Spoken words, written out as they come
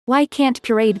Why can't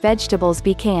pureed vegetables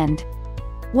be canned?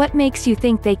 What makes you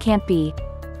think they can't be?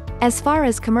 As far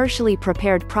as commercially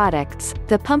prepared products,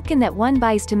 the pumpkin that one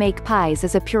buys to make pies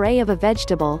is a puree of a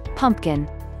vegetable, pumpkin.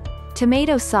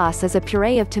 Tomato sauce is a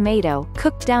puree of tomato,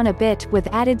 cooked down a bit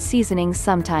with added seasonings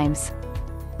sometimes.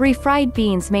 Refried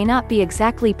beans may not be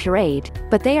exactly pureed,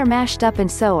 but they are mashed up and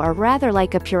so are rather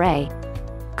like a puree.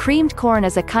 Creamed corn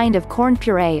is a kind of corn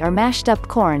puree or mashed up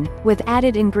corn, with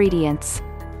added ingredients.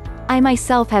 I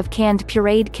myself have canned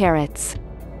pureed carrots.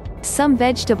 Some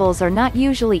vegetables are not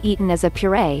usually eaten as a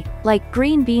puree, like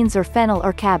green beans or fennel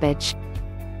or cabbage.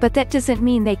 But that doesn't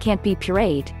mean they can't be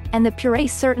pureed, and the puree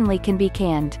certainly can be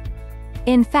canned.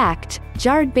 In fact,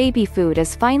 jarred baby food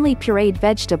is finely pureed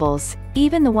vegetables,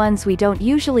 even the ones we don't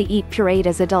usually eat pureed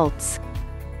as adults.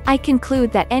 I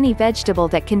conclude that any vegetable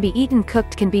that can be eaten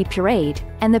cooked can be pureed,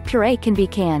 and the puree can be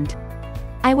canned.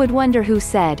 I would wonder who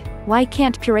said, "Why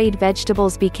can't pureed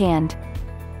vegetables be canned?"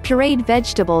 Pureed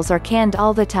vegetables are canned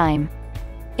all the time.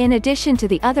 In addition to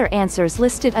the other answers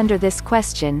listed under this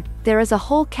question, there is a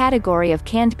whole category of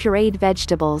canned pureed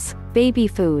vegetables, baby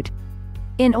food.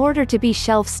 In order to be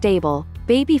shelf-stable,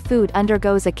 baby food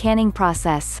undergoes a canning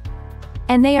process.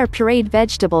 And they are pureed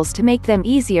vegetables to make them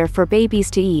easier for babies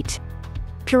to eat.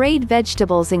 Pureed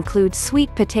vegetables include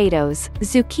sweet potatoes,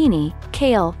 zucchini,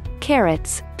 kale,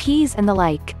 carrots, peas and the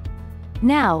like.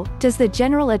 Now, does the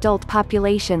general adult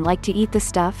population like to eat the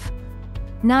stuff?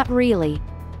 Not really.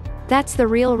 That's the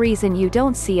real reason you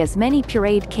don't see as many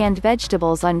pureed canned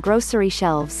vegetables on grocery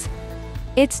shelves.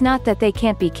 It's not that they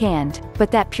can't be canned,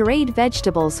 but that pureed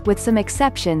vegetables, with some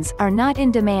exceptions, are not in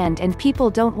demand and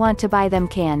people don't want to buy them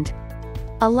canned.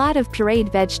 A lot of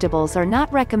pureed vegetables are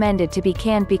not recommended to be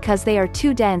canned because they are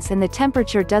too dense and the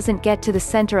temperature doesn't get to the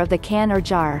center of the can or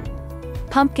jar.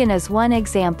 Pumpkin is one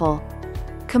example.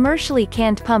 Commercially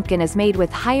canned pumpkin is made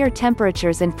with higher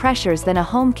temperatures and pressures than a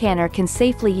home canner can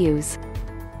safely use.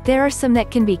 There are some that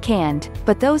can be canned,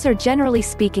 but those are generally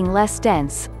speaking less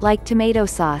dense, like tomato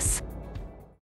sauce.